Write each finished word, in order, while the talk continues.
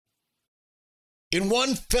In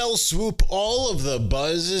one fell swoop, all of the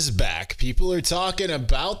buzz is back. People are talking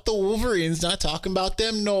about the Wolverines, not talking about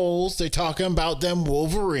them Noles. They're talking about them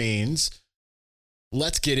Wolverines.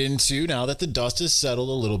 Let's get into, now that the dust has settled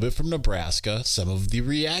a little bit from Nebraska, some of the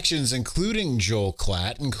reactions, including Joel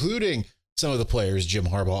Klatt, including some of the players, Jim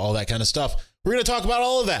Harbaugh, all that kind of stuff. We're going to talk about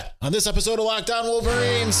all of that on this episode of Locked On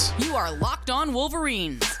Wolverines. You are Locked On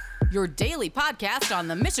Wolverines, your daily podcast on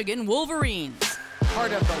the Michigan Wolverines.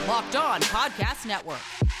 Part of the Locked On Podcast Network.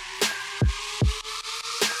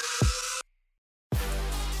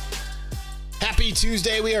 Happy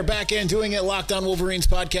Tuesday. We are back and doing it. Locked On Wolverines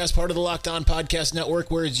podcast, part of the Locked On Podcast Network,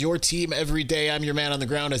 where it's your team every day. I'm your man on the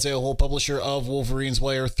ground, Isaiah Hole, publisher of Wolverines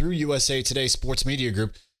Wire through USA Today Sports Media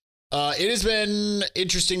Group. It has been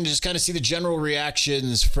interesting to just kind of see the general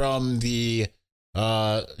reactions from the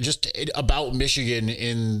just about Michigan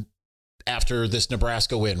in after this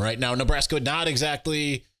Nebraska win. Right now, Nebraska not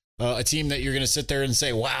exactly a team that you're going to sit there and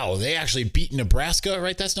say, wow, they actually beat Nebraska,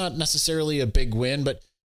 right? That's not necessarily a big win, but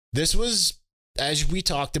this was, as we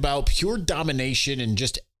talked about, pure domination and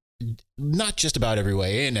just not just about every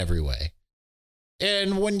way, in every way.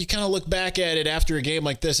 And when you kind of look back at it after a game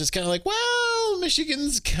like this, it's kind of like, well,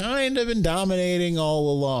 Michigan's kind of been dominating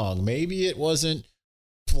all along. Maybe it wasn't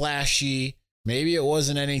flashy. Maybe it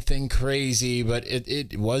wasn't anything crazy, but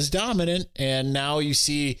it was dominant. And now you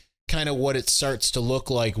see kind of what it starts to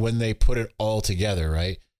look like when they put it all together,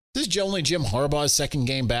 right? This is only Jim Harbaugh's second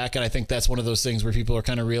game back, and I think that's one of those things where people are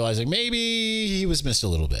kind of realizing maybe he was missed a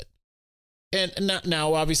little bit. And not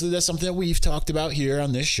now, obviously, that's something that we've talked about here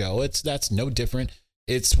on this show. That's no different.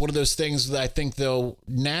 It's one of those things that I think, though,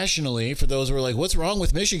 nationally, for those who are like, what's wrong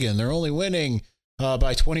with Michigan? They're only winning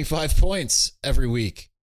by 25 points every week,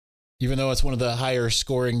 even though it's one of the higher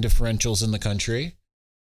scoring differentials in the country.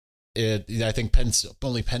 I think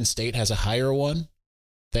only Penn State has a higher one,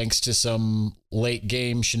 thanks to some late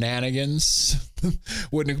game shenanigans.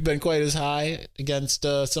 Wouldn't have been quite as high against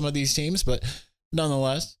some of these teams, but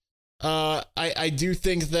nonetheless, I do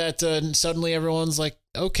think that suddenly everyone's like,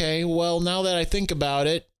 okay, well, now that I think about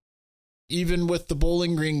it, even with the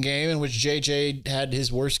Bowling Green game in which JJ had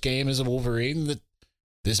his worst game as a Wolverine, that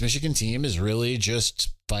this Michigan team is really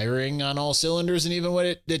just firing on all cylinders. And even when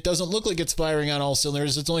it doesn't look like it's firing on all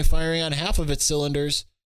cylinders, it's only firing on half of its cylinders.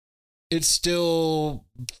 It's still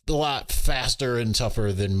a lot faster and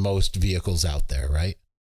tougher than most vehicles out there, right?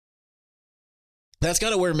 That's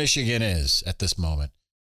kind of where Michigan is at this moment.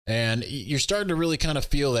 And you're starting to really kind of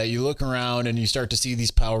feel that. You look around and you start to see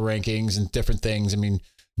these power rankings and different things. I mean,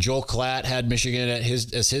 Joel Klatt had Michigan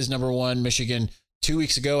as his number one. Michigan 2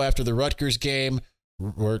 weeks ago after the Rutgers game,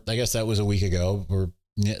 or I guess that was a week ago, or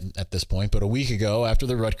at this point, but a week ago after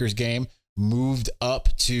the Rutgers game, moved up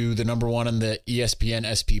to the number one on the ESPN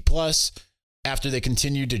SP Plus. After they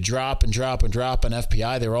continued to drop on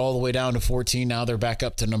FPI, they were all the way down to 14. Now they're back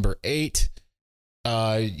up to number 8.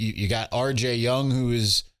 You got RJ Young, who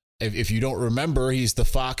is, if you don't remember, he's the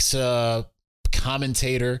Fox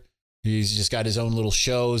commentator. He's just got his own little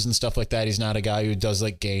shows and stuff like that. He's not a guy who does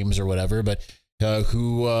like games or whatever, but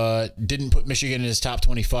who didn't put Michigan in his top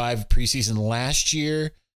 25 preseason last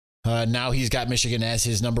year. Now he's got Michigan as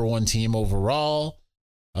his number one team overall.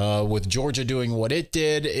 With Georgia doing what it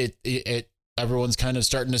did, it everyone's kind of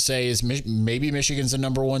starting to say is maybe Michigan's the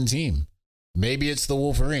number one team. Maybe it's the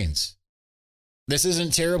Wolverines. This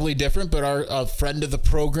isn't terribly different, but our friend of the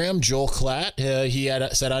program, Joel Klatt, he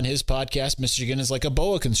had said on his podcast, Michigan is like a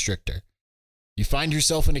boa constrictor. You find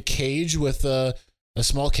yourself in a cage with a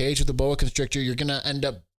small cage with a boa constrictor, you're going to end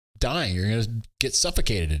up dying. You're going to get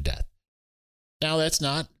suffocated to death. Now, that's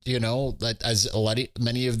not, as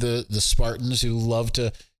many of the Spartans who love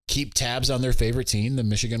to keep tabs on their favorite team, the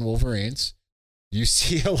Michigan Wolverines. You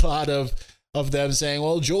see a lot of them saying,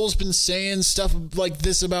 well, Joel's been saying stuff like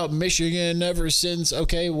this about Michigan ever since.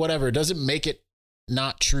 Okay, whatever. It doesn't make it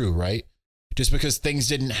not true, right? Just because things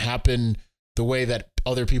didn't happen the way that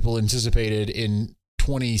other people anticipated in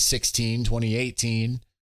 2016, 2018,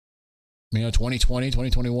 2020,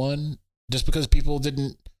 2021, just because people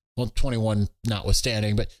didn't, well, 21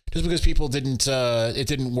 notwithstanding, but just because people didn't, it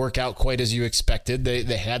didn't work out quite as you expected.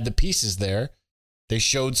 They had the pieces there. They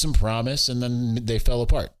showed some promise and then they fell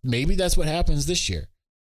apart. Maybe that's what happens this year.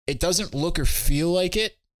 It doesn't look or feel like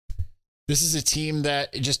it. This is a team that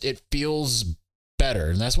it feels better.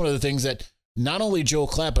 And that's one of the things that not only Joel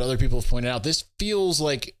Klatt, but other people have pointed out. This feels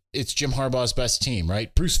like it's Jim Harbaugh's best team,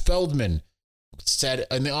 right? Bruce Feldman said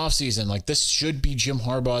in the offseason, like, this should be Jim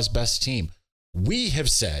Harbaugh's best team. We have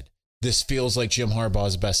said this feels like Jim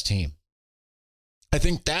Harbaugh's best team. I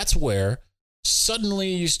think that's where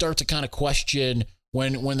suddenly you start to kind of question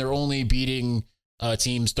when they're only beating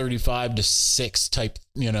teams 35-6 type,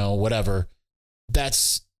 whatever.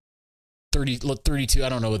 That's 32. I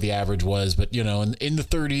don't know what the average was, but, in the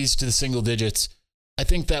 30s to the single digits. I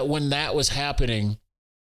think that when that was happening,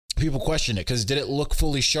 people questioned it because did it look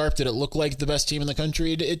fully sharp? Did it look like the best team in the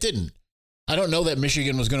country? It didn't. I don't know that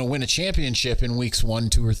Michigan was going to win a championship in weeks 1,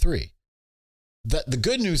 2, or 3. The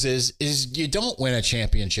good news is you don't win a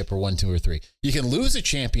championship or 1, 2, or 3. You can lose a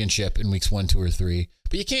championship in weeks 1, 2, or 3,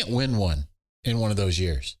 but you can't win one in one of those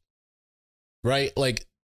years, right? Like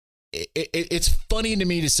it's funny to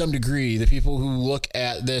me to some degree, the people who look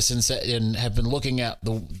at this and have been looking at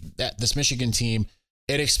this Michigan team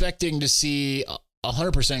and expecting to see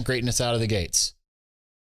 100% greatness out of the gates.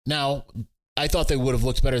 Now, I thought they would have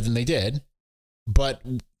looked better than they did, but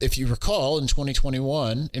if you recall, in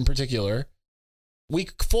 2021 in particular,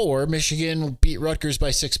 week 4, Michigan beat Rutgers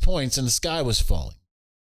by 6 points and the sky was falling,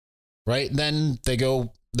 right? Then they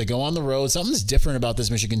go on the road. Something's different about this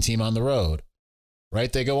Michigan team on the road,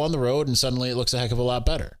 right? They go on the road and suddenly it looks a heck of a lot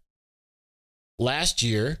better. Last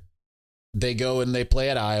year, they go and they play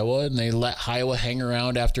at Iowa and they let Iowa hang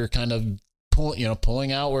around after kind of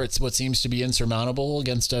pulling out where it's what seems to be insurmountable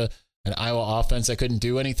against an Iowa offense that couldn't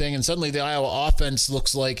do anything. And suddenly the Iowa offense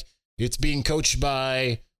looks like it's being coached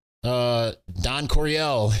by Don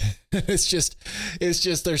Coryell. it's just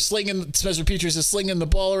they're slinging, Spencer Petras is slinging the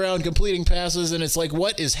ball around, completing passes, and it's like,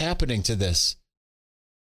 what is happening to this?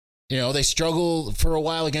 They struggle for a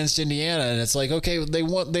while against Indiana, and it's like, okay,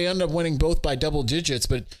 they end up winning both by double digits,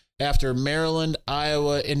 but after Maryland,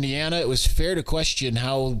 Iowa, Indiana, it was fair to question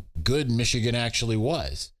how good Michigan actually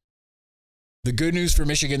was. The good news for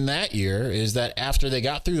Michigan that year is that after they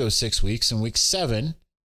got through those 6 weeks, in week 7,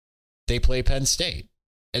 they play Penn State.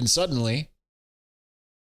 And suddenly,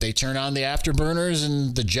 they turn on the afterburners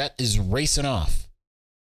and the jet is racing off.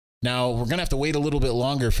 Now, we're going to have to wait a little bit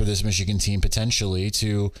longer for this Michigan team potentially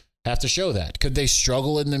to have to show that. Could they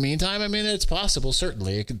struggle in the meantime? I mean, it's possible,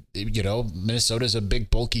 certainly. It could, Minnesota's a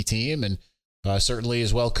big, bulky team and certainly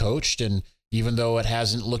is well coached. And even though it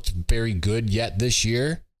hasn't looked very good yet this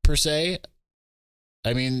year, per se,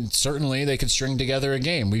 I mean, certainly they could string together a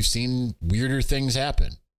game. We've seen weirder things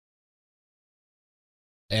happen.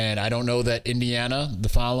 And I don't know that Indiana the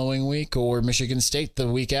following week or Michigan State the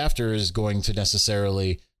week after is going to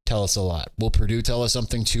necessarily tell us a lot. Will Purdue tell us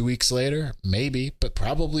something 2 weeks later? Maybe, but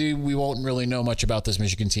probably we won't really know much about this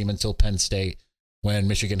Michigan team until Penn State, when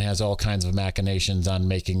Michigan has all kinds of machinations on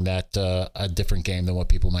making that a different game than what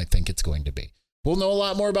people might think it's going to be. We'll know a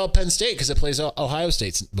lot more about Penn State because it plays Ohio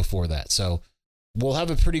State before that. So we'll have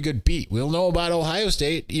a pretty good beat. We'll know about Ohio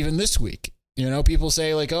State even this week. People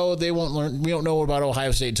say like, oh, they won't learn. We don't know about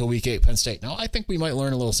Ohio State until week 8, Penn State. No, I think we might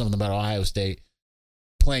learn a little something about Ohio State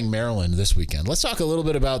playing Maryland this weekend. Let's talk a little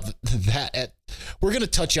bit about that. We're going to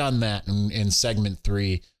touch on that in segment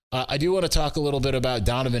 3. I do want to talk a little bit about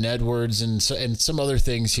Donovan Edwards and some other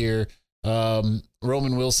things here.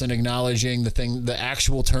 Roman Wilson acknowledging the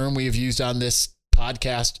actual term we have used on this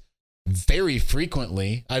podcast very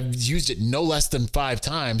frequently. I've used it no less than 5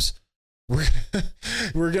 times.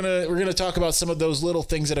 We're gonna talk about some of those little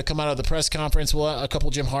things that have come out of the press conference. We'll have a couple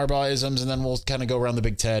Jim Harbaugh isms, and then we'll kind of go around the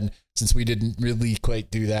Big Ten since we didn't really quite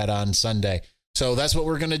do that on Sunday. So that's what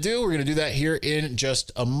we're gonna do. We're gonna do that here in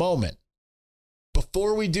just a moment.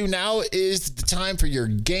 Before we do, now is the time for your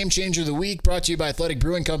Game Changer of the Week, brought to you by Athletic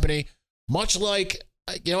Brewing Company. Much like,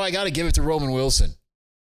 I got to give it to Roman Wilson.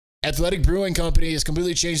 Athletic Brewing Company has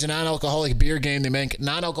completely changed the non-alcoholic beer game. They make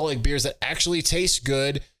non-alcoholic beers that actually taste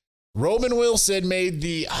good. Roman Wilson made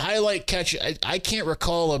the highlight catch. I can't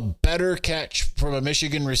recall a better catch from a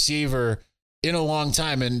Michigan receiver in a long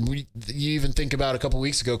time. And you even think about a couple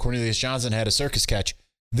weeks ago, Cornelius Johnson had a circus catch.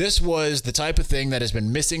 This was the type of thing that has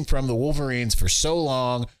been missing from the Wolverines for so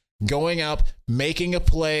long. Going up, making a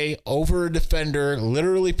play over a defender,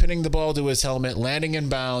 literally pinning the ball to his helmet, landing in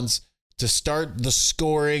bounds to start the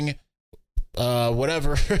scoring,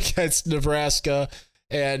 whatever, against Nebraska.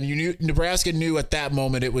 And Nebraska knew at that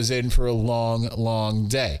moment it was in for a long, long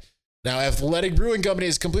day. Now, Athletic Brewing Company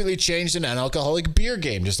has completely changed the non-alcoholic beer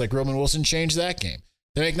game, just like Roman Wilson changed that game.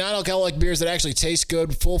 They make non-alcoholic beers that actually taste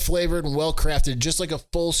good, full-flavored, and well-crafted, just like a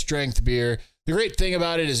full-strength beer. The great thing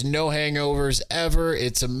about it is no hangovers ever.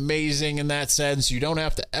 It's amazing in that sense. You don't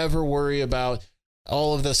have to ever worry about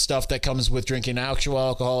all of the stuff that comes with drinking actual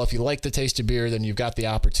alcohol. If you like the taste of beer, then you've got the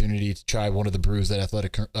opportunity to try one of the brews that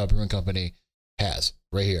Athletic Brewing Company has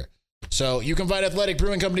right here. So you can find Athletic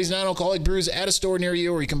Brewing Company's non-alcoholic brews at a store near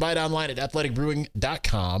you, or you can buy it online at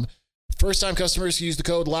athleticbrewing.com. First-time customers use the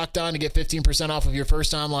code LOCKEDON to get 15% off of your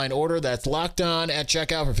first online order. That's LOCKEDON at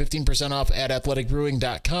checkout for 15% off at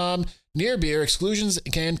athleticbrewing.com. Near beer, exclusions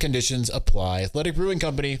and conditions apply. Athletic Brewing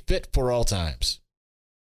Company, fit for all times.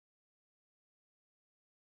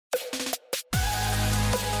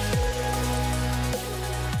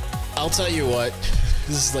 I'll tell you what,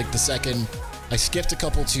 this is like the second, I skipped a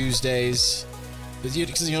couple Tuesdays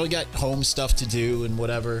because, you got home stuff to do and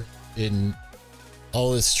whatever, and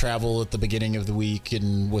all this travel at the beginning of the week,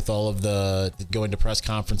 and with all of the going to press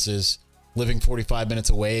conferences, living 45 minutes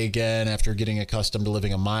away again after getting accustomed to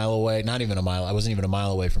living a mile away. Not even a mile. I wasn't even a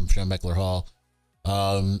mile away from Schembechler Hall.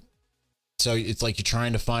 So it's like you're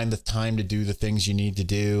trying to find the time to do the things you need to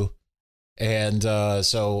do. And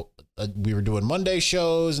so we were doing Monday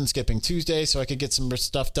shows and skipping Tuesday so I could get some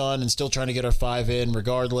stuff done, and still trying to get our 5 in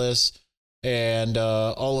regardless, and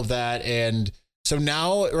all of that. And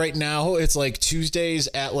so right now, it's like Tuesdays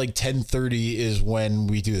at like 10:30 is when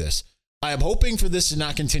we do this. I am hoping for this to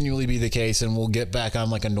not continually be the case, and we'll get back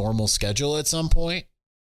on like a normal schedule at some point.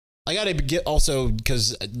 I got to get also,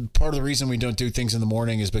 because part of the reason we don't do things in the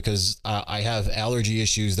morning is because I have allergy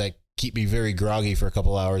issues that keep me very groggy for a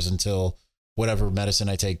couple hours until whatever medicine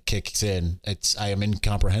I take kicks in. I am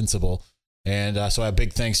incomprehensible. And so a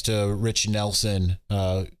big thanks to Rich Nelson,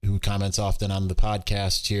 who comments often on the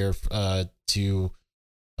podcast here,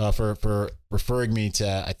 for referring me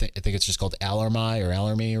to, I think it's just called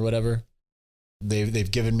Alarmy or whatever. They've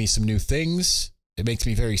given me some new things. It makes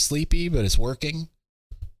me very sleepy, but it's working.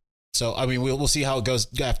 So, I mean, we'll see how it goes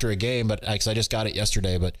after a game, but because I just got it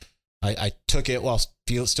yesterday, but I took it while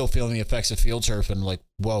still feeling the effects of field turf, and like,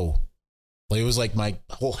 whoa. Like, it was like my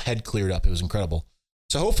whole head cleared up. It was incredible.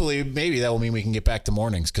 So hopefully, maybe that will mean we can get back to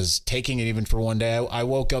mornings, because taking it even for one day, I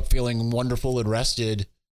woke up feeling wonderful and rested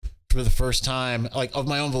for the first time, like of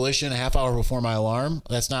my own volition, a half hour before my alarm.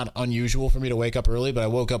 That's not unusual for me to wake up early, but I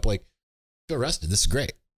woke up like, feel rested. This is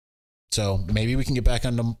great. So maybe we can get back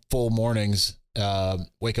onto full mornings,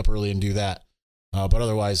 wake up early and do that. But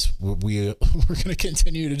otherwise, we're going to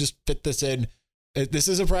continue to just fit this in. This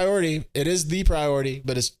is a priority. It is the priority,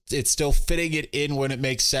 but it's still fitting it in when it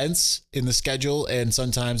makes sense in the schedule. And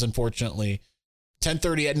sometimes, unfortunately,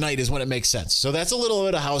 10:30 at night is when it makes sense. So that's a little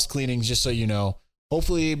bit of house cleaning, just so you know.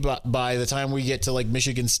 Hopefully, by the time we get to like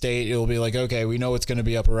Michigan State, it'll be like, okay, we know it's going to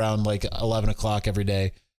be up around like 11 o'clock every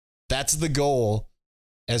day. That's the goal,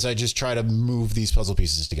 as I just try to move these puzzle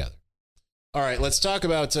pieces together. All right, let's talk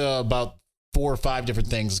about 4 or 5 different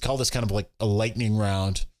things. Let's call this kind of like a lightning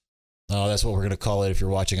round. That's what we're going to call it if you're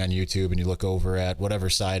watching on YouTube and you look over at whatever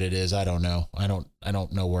side it is. I don't know. I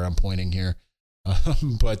don't know where I'm pointing here.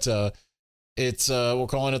 But we're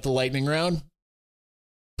calling it the lightning round.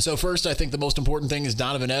 So first, I think the most important thing is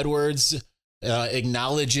Donovan Edwards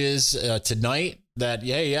acknowledges tonight that,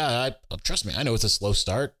 trust me, I know it's a slow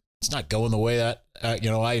start. It's not going the way that,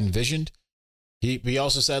 I envisioned. He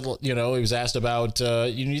also said, he was asked about,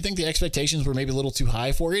 you think the expectations were maybe a little too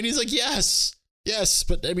high for you? And he's like, yes,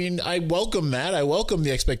 but I mean, I welcome that. I welcome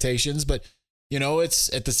the expectations, but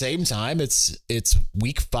it's at the same time, it's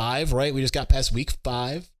week 5, right? We just got past week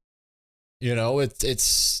 5.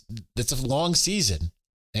 It's a long season,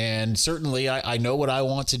 and certainly I know what I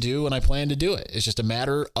want to do and I plan to do it. It's just a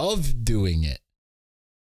matter of doing it.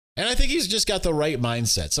 And I think he's just got the right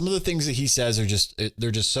mindset. Some of the things that he says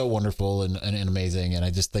they're just so wonderful and amazing. And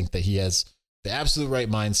I just think that he has the absolute right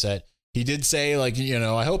mindset. He did say, like,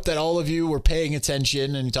 I hope that all of you were paying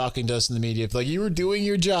attention and talking to us in the media. If like you were doing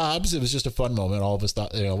your jobs, it was just a fun moment. All of us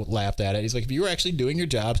thought, laughed at it. He's like, if you were actually doing your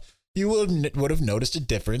jobs, you would have noticed a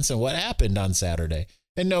difference in what happened on Saturday.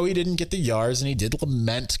 And no, he didn't get the yards, and he did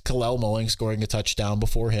lament Kalel Mulling scoring a touchdown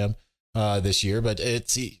before him this year. But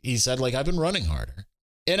he said, like, I've been running harder.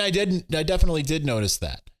 And I definitely did notice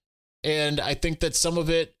that. And I think that some of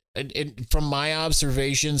it, from my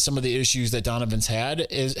observation, some of the issues that Donovan's had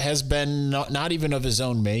has been not even of his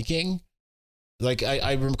own making. Like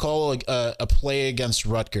I recall a play against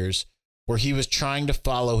Rutgers where he was trying to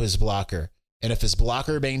follow his blocker. And if his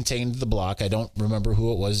blocker maintained the block, I don't remember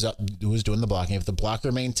who it was who was doing the blocking. If the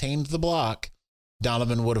blocker maintained the block,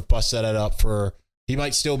 Donovan would have busted it up he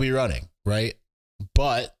might still be running, right?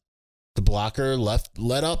 But the blocker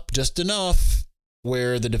let up just enough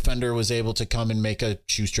where the defender was able to come and make a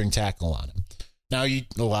shoestring tackle on him. Now, a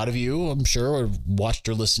lot of you, I'm sure, watched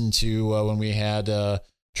or listened to when we had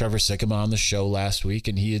Trevor Sikkema on the show last week,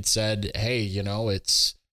 and he had said, hey, he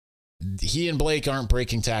and Blake aren't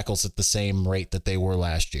breaking tackles at the same rate that they were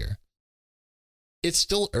last year. It's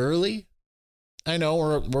still early. I know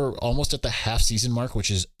we're almost at the half-season mark,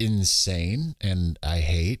 which is insane, and I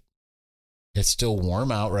hate. It's still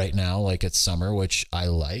warm out right now, like it's summer, which I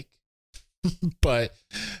like. But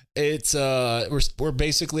it's we're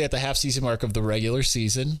basically at the half season mark of the regular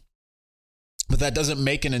season. but that doesn't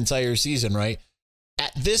make an entire season, right?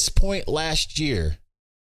 At this point last year,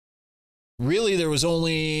 really there was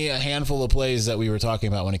only a handful of plays that we were talking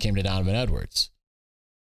about when it came to Donovan Edwards.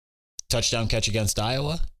 Touchdown catch against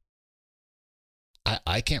Iowa.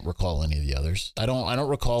 I can't recall any of the others. I don't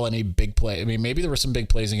recall any big play. I mean, maybe there were some big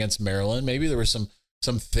plays against Maryland. Maybe there were some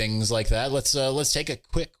things like that. Let's take a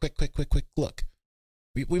quick look.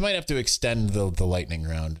 We might have to extend the lightning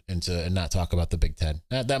round and not talk about the Big Ten.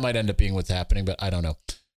 That might end up being what's happening, but I don't know.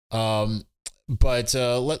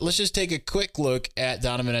 Let's just take a quick look at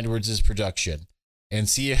Donovan Edwards' production and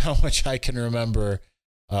see how much I can remember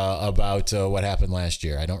about what happened last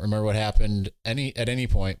year. I don't remember what happened at any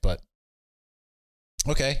point, but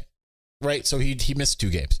okay, right. So he missed 2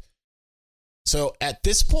 games. So at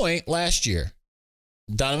this point last year,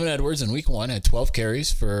 Donovan Edwards in week 1 had 12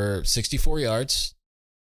 carries for 64 yards.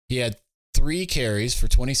 He had 3 carries for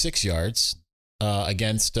 26 yards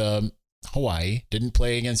against Hawaii. Didn't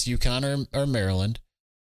play against UConn or Maryland.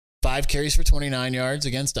 5 carries for 29 yards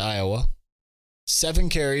against Iowa. 7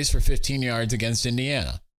 carries for 15 yards against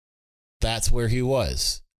Indiana. That's where he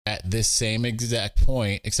was at this same exact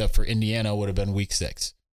point, except for Indiana would have been week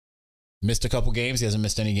 6. Missed a couple games. He hasn't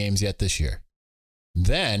missed any games yet this year.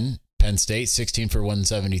 Then Penn State, 16 for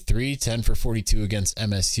 173, 10 for 42 against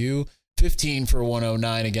MSU, 15 for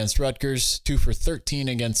 109 against Rutgers, 2 for 13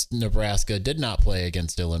 against Nebraska, did not play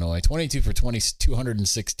against Illinois, 22 for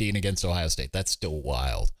 216 against Ohio State. That's still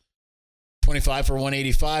wild. 25 for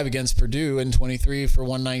 185 against Purdue and 23 for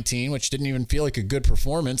 119, which didn't even feel like a good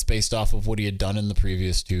performance based off of what he had done in the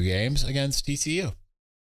previous 2 games against TCU.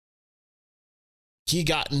 He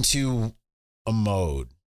got into a mode.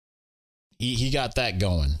 He got that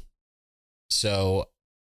going. So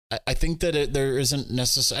I think that there isn't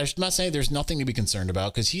necessarily, I'm not saying there's nothing to be concerned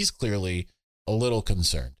about because he's clearly a little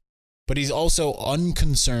concerned, but he's also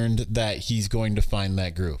unconcerned that he's going to find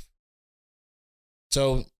that groove.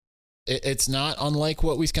 So it's not unlike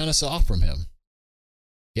what we kind of saw from him.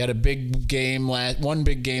 He had a big game, one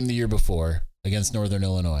big game the year before against Northern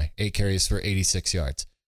Illinois, 8 carries for 86 yards.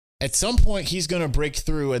 At some point, he's going to break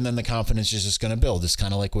through, and then the confidence is just going to build. It's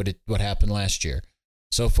kind of like what happened last year.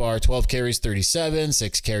 So far, 12 carries, 37,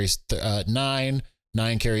 6 carries, 9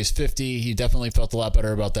 carries, 50. He definitely felt a lot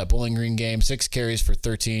better about that Bowling Green game. 6 carries for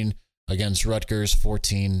 13 against Rutgers,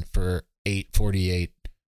 14 for 48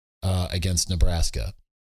 against Nebraska.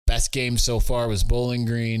 Best game so far was Bowling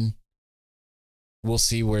Green. We'll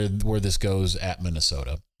see where this goes at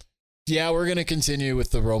Minnesota. Yeah, we're going to continue with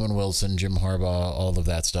the Roman Wilson, Jim Harbaugh, all of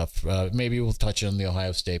that stuff. Maybe we'll touch on the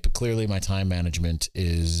Ohio State, but clearly my time management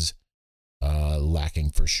is lacking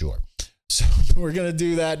for sure. So we're going to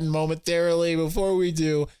do that momentarily. Before we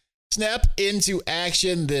do, snap into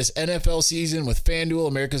action this NFL season with FanDuel,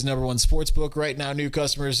 America's #1 sportsbook. Right now, new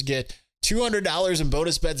customers get $200 in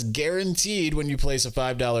bonus bets guaranteed when you place a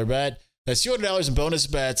 $5 bet. That's $200 in bonus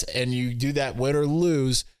bets, and you do that win or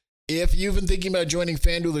lose. If you've been thinking about joining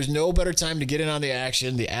FanDuel, there's no better time to get in on the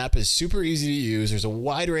action. The app is super easy to use. There's a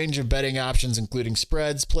wide range of betting options, including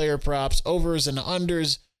spreads, player props, overs, and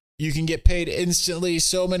unders. You can get paid instantly.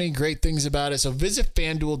 So many great things about it. So visit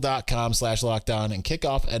FanDuel.com/lockedon and kick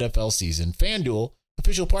off NFL season. FanDuel,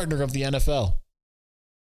 official partner of the NFL.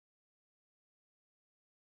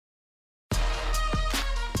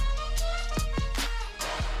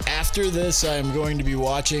 After this, I'm going to be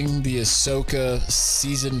watching the Ahsoka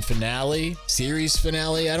series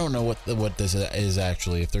finale. I don't know what this is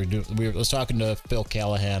actually. If they're doing, I was talking to Phil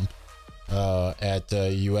Callahan at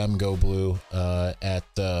Go Blue at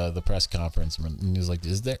the press conference, and he was like,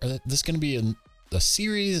 "Is this going to be a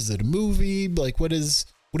series? Is it a movie? Like, what is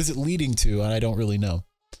it leading to?" And I don't really know,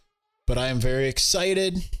 but I am very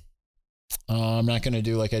excited. I'm not going to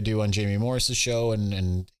do like I do on Jamie Morris's show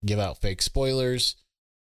and give out fake spoilers.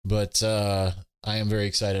 But I am very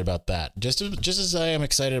excited about that. Just as I am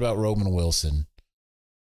excited about Roman Wilson.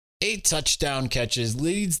 8 touchdown catches,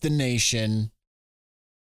 leads the nation.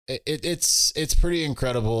 It's pretty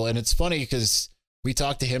incredible, and it's funny because we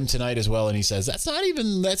talked to him tonight as well, and he says that's not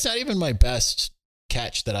even my best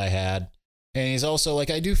catch that I had. And he's also like,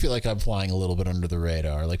 I do feel like I'm flying a little bit under the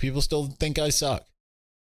radar. Like, people still think I suck,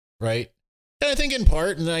 right? And I think in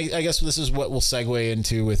part, and I guess this is what we'll segue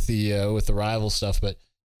into with the rival stuff, but.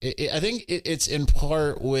 I think it's in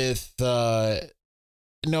part with,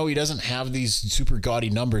 no, he doesn't have these super gaudy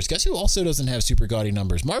numbers. Guess who also doesn't have super gaudy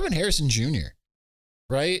numbers? Marvin Harrison Jr.,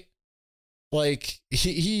 right? Like,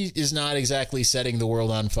 he is not exactly setting the world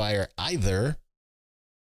on fire either.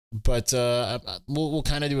 But we'll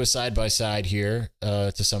kind of do a side-by-side here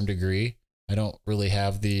to some degree. I don't really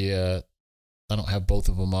have I don't have both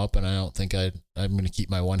of them up, and I don't think I'm going to keep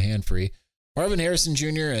my one hand free. Marvin Harrison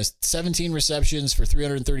Jr. has 17 receptions for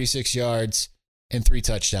 336 yards and 3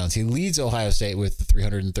 touchdowns. He leads Ohio State with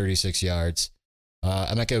 336 yards.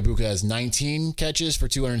 Emeka Egbuka has 19 catches for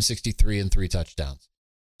 263 and 3 touchdowns.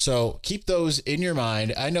 So keep those in your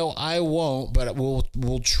mind. I know I won't, but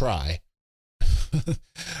we'll try.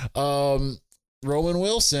 Roman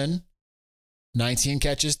Wilson, 19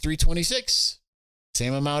 catches, 326.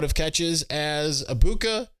 Same amount of catches as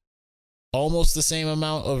Egbuka. Almost the same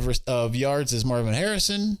amount of yards as Marvin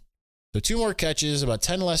Harrison. So 2 more catches, about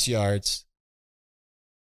 10 less yards.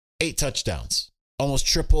 8 touchdowns. Almost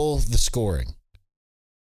triple the scoring.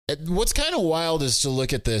 What's kind of wild is to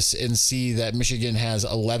look at this and see that Michigan has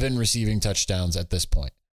 11 receiving touchdowns at this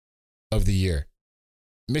point of the year.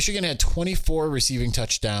 Michigan had 24 receiving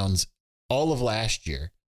touchdowns all of last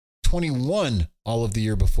year, 21 all of the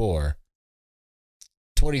year before,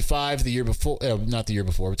 25 the year before, not the year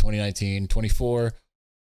before, but 2019, 24.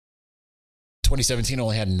 2017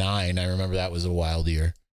 only had 9. I remember that was a wild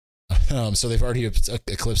year. So they've already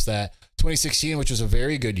eclipsed that. 2016, which was a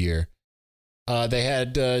very good year, they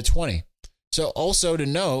had 20. So also to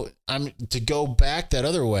note, to go back that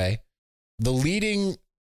other way, the leading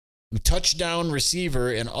touchdown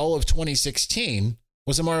receiver in all of 2016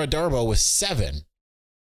 was Amara Darboh with 7.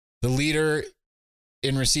 The leader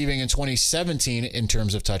in receiving in 2017 in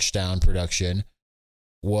terms of touchdown production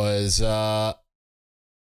was Sean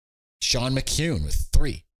McCune with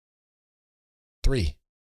 3. 3.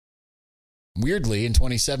 Weirdly, in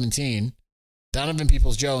 2017, Donovan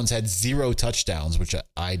Peoples-Jones had 0 touchdowns, which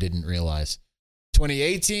I didn't realize.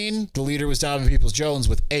 2018, the leader was Donovan Peoples-Jones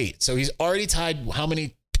with 8. So he's already tied how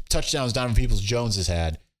many touchdowns Donovan Peoples-Jones has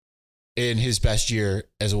had in his best year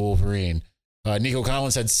as a Wolverine. Nico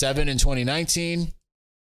Collins had 7 in 2019.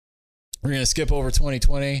 We're going to skip over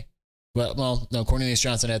 2020. Well, no, Cornelius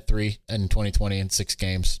Johnson had 3 in 2020 in 6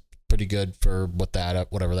 games. Pretty good for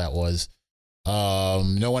whatever that was.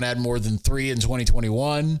 No one had more than 3 in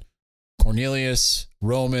 2021. Cornelius,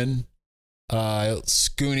 Roman,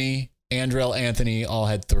 Scooney, Andrell Anthony all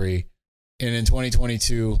had 3. And in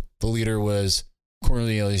 2022, the leader was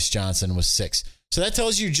Cornelius Johnson with 6. So that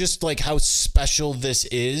tells you just like how special this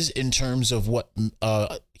is in terms of what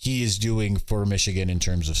he is doing for Michigan in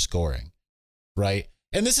terms of scoring, right?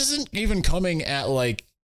 And this isn't even coming at like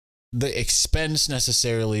the expense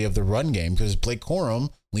necessarily of the run game, because Blake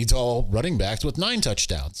Corum leads all running backs with 9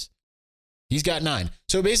 touchdowns. He's got 9.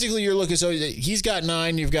 So basically you're looking, so he's got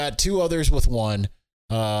 9, you've got 2 others with 1.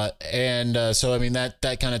 So I mean, that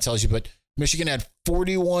kind of tells you, but Michigan had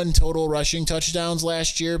 41 total rushing touchdowns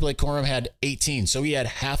last year. Blake Corum had 18. So he had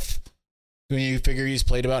half. When you figure he's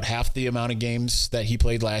played about half the amount of games that he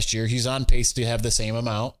played last year, he's on pace to have the same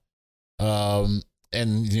amount. And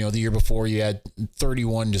the year before you had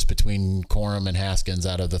 31 just between Corum and Haskins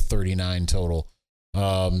out of the 39 total.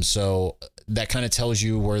 So that kind of tells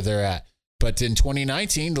you where they're at. But in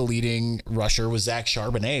 2019, the leading rusher was Zach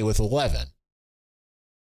Charbonnet with 11.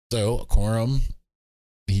 So Corum,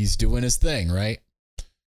 he's doing his thing, right?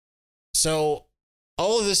 So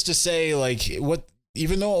all of this to say, like,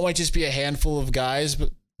 even though it might just be a handful of guys, but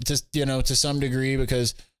just, to some degree,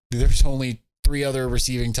 because there's only 3 other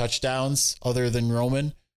receiving touchdowns other than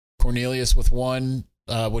Roman. Cornelius with 1,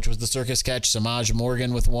 which was the circus catch, Samaj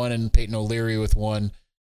Morgan with 1, and Peyton O'Leary with 1.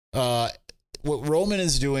 What Roman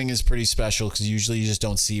is doing is pretty special, because usually you just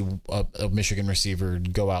don't see a Michigan receiver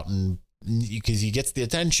go out because he gets the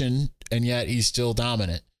attention and yet he's still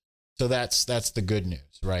dominant. So that's the good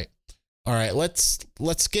news, right? All right, let's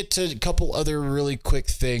get to a couple other really quick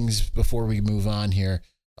things before we move on here.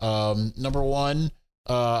 Number one,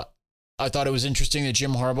 I thought it was interesting that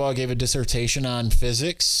Jim Harbaugh gave a dissertation on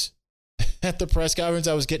physics at the press conference.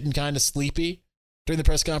 I was getting kind of sleepy during the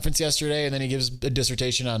press conference yesterday, and then he gives a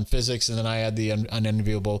dissertation on physics, and then I had the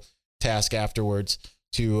unenviable task afterwards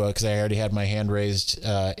because I already had my hand raised,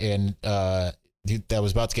 and that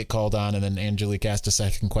was about to get called on, and then Angelique asked a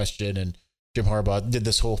second question, and Jim Harbaugh did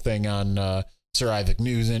this whole thing on Sir Isaac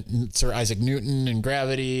Newton and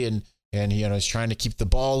gravity, and he's trying to keep the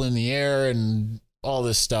ball in the air and all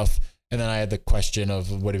this stuff. And then I had the question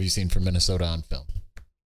of, what have you seen from Minnesota on film?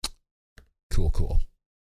 Cool.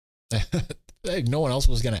 No one else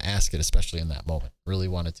was going to ask it, especially in that moment. Really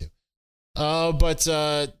wanted to. But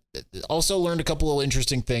also learned a couple of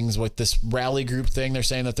interesting things with this rally group thing. They're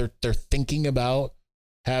saying that they're thinking about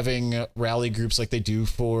having rally groups like they do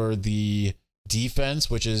for the defense,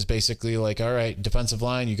 which is basically like, all right, defensive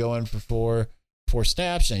line, you go in for four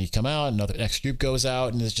snaps and you come out, and the next group goes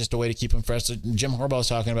out, and it's just a way to keep them fresh. So Jim Harbaugh's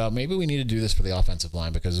talking about, maybe we need to do this for the offensive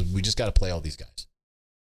line because we just got to play all these guys.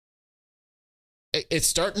 it's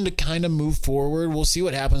starting to kind of move forward. We'll see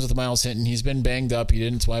what happens with Miles Hinton. He's been banged up.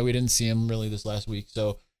 That's why we didn't see him really this last week.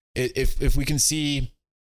 So if we can see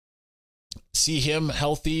him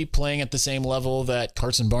healthy, playing at the same level that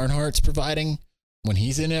Carson Barnhart's providing when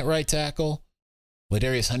he's in at right tackle,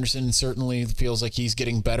 Ladarius Henderson certainly feels like he's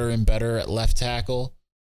getting better and better at left tackle.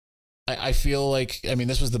 I feel like,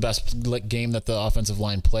 this was the best game that the offensive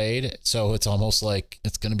line played, so it's almost like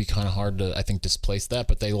it's going to be kind of hard to, I think, displace that,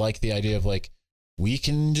 but they like the idea of, like, we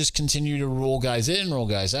can just continue to roll guys in, roll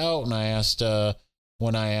guys out. And I asked,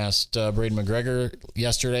 when I asked Braden McGregor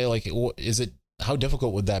yesterday, like, how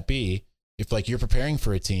difficult would that be if, like, you're preparing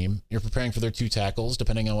for a team, you're preparing for their two tackles,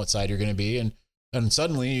 depending on what side you're going to be, and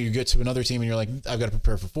suddenly you get to another team and you're like, I've got to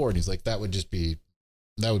prepare for four. And he's like, that would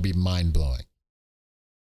be mind-blowing.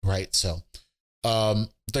 Right, so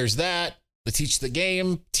there's that. The teach the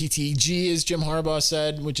game, TTG, as Jim Harbaugh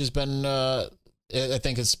said, which has been, I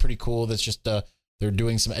think it's pretty cool. That's just they're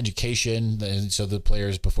doing some education, and so the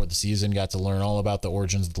players before the season got to learn all about the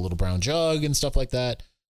origins of the little brown jug and stuff like that.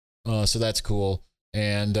 So that's cool.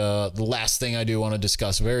 And the last thing I do want to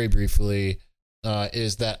discuss very briefly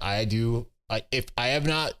is that I didn't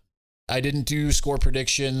do score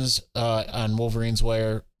predictions on Wolverines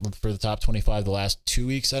Wire for the top 25 the last 2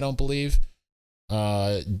 weeks, I don't believe,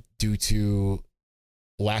 due to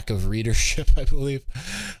lack of readership, I believe.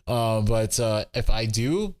 But if I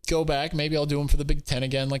do go back, maybe I'll do them for the Big Ten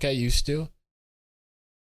again like I used to.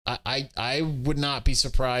 I would not be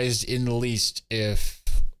surprised in the least if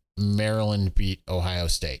Maryland beat Ohio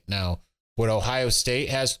State. Now, what Ohio State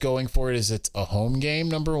has going for it is it's a home game,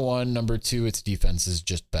 number one. Number two, its defense is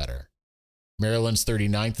just better. Maryland's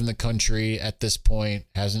 39th in the country at this point,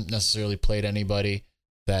 hasn't necessarily played anybody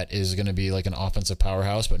that is going to be like an offensive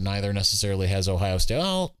powerhouse, but neither necessarily has Ohio State.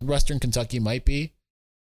 Well, Western Kentucky might be,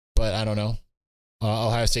 but I don't know.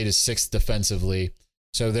 Ohio State is 6th defensively.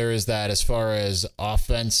 So there is that. As far as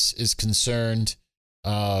offense is concerned,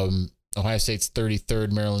 Ohio State's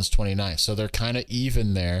 33rd, Maryland's 29th. So they're kind of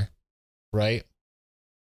even there, right?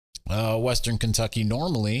 Western Kentucky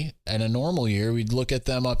normally, in a normal year, we'd look at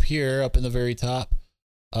them up here, up in the very top.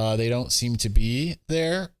 They don't seem to be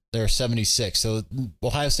there. They're 76. So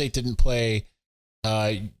Ohio State didn't play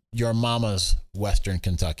your mama's Western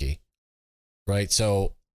Kentucky, right?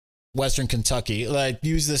 So Western Kentucky,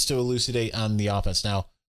 use this to elucidate on the offense. Now,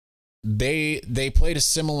 they played a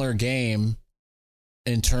similar game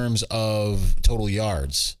in terms of total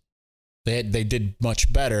yards. They did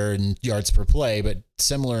much better in yards per play, but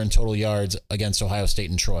similar in total yards against Ohio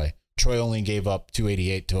State and Troy. Troy only gave up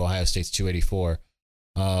 288 to Ohio State's 284.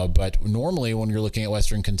 But normally when you're looking at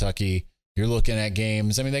Western Kentucky, you're looking at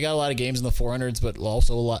games. They got a lot of games in the 400s, but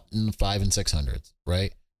also a lot in the 500s and 600s,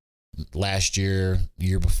 right? Last year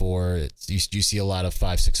before, you see a lot of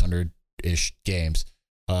 500-600-ish games.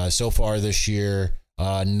 So far this year,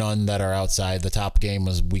 none that are outside. The top game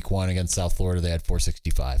was week 1 against South Florida. They had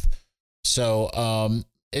 465. So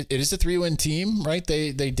it is a 3-win team, right?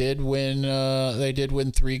 They did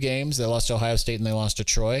win 3 games. They lost to Ohio State and they lost to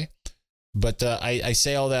Troy. But I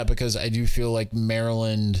say all that because I do feel like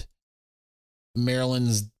Maryland's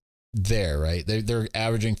there, right? They're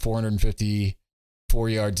averaging 454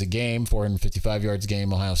 yards a game, 455 yards a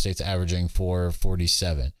game. Ohio State's averaging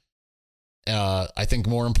 447. I think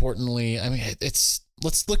more importantly,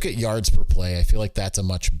 let's look at yards per play. I feel like that's a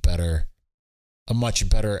much better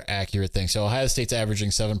accurate thing. So Ohio State's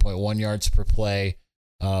averaging 7.1 yards per play.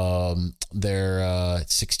 They're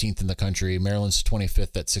 16th in the country. Maryland's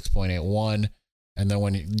 25th at 6.81. And then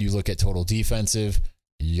when you look at total defensive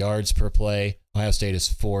yards per play, Ohio State is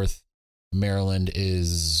 4th. Maryland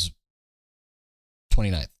is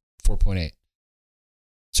 29th, 4.8.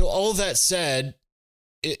 So all of that said,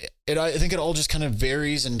 I think it all just kind of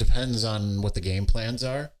varies and depends on what the game plans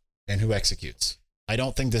are and who executes. I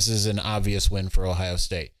don't think this is an obvious win for Ohio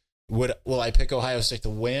State. Will I pick Ohio State to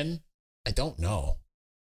win? I don't know.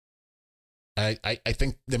 I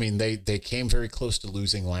think, they came very close to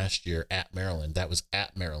losing last year at Maryland. That was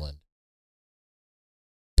at Maryland.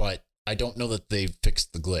 But I don't know that they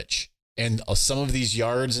fixed the glitch. And some of these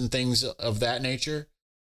yards and things of that nature,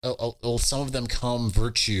 some of them come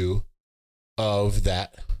virtue of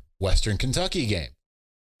that Western Kentucky game.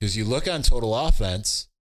 Because you look on total offense,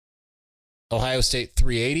 Ohio State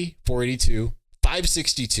 380, 482,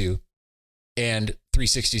 562, and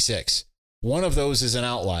 366. One of those is an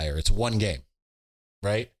outlier. It's one game,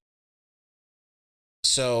 right?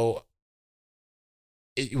 So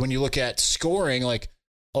when you look at scoring, like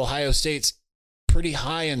Ohio State's pretty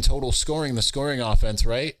high in total scoring, the scoring offense,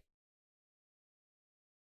 right?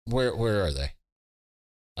 Where are they?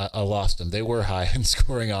 I lost them. They were high in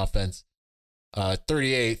scoring offense.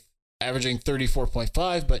 38th, averaging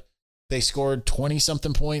 34.5, but they scored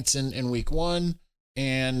 20-something points in week 1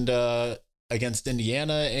 and against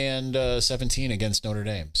Indiana and 17 against Notre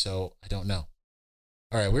Dame. So I don't know.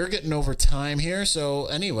 All right, we're getting over time here. So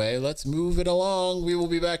anyway, let's move it along. We will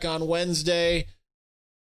be back on Wednesday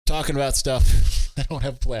talking about stuff. I don't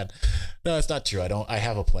have a plan. No, it's not true. I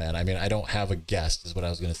have a plan. I mean, I don't have a guest is what I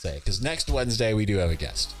was going to say. Because next Wednesday, we do have a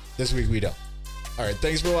guest. This week, we don't. All right,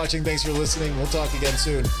 thanks for watching. Thanks for listening. We'll talk again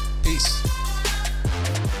soon. Peace.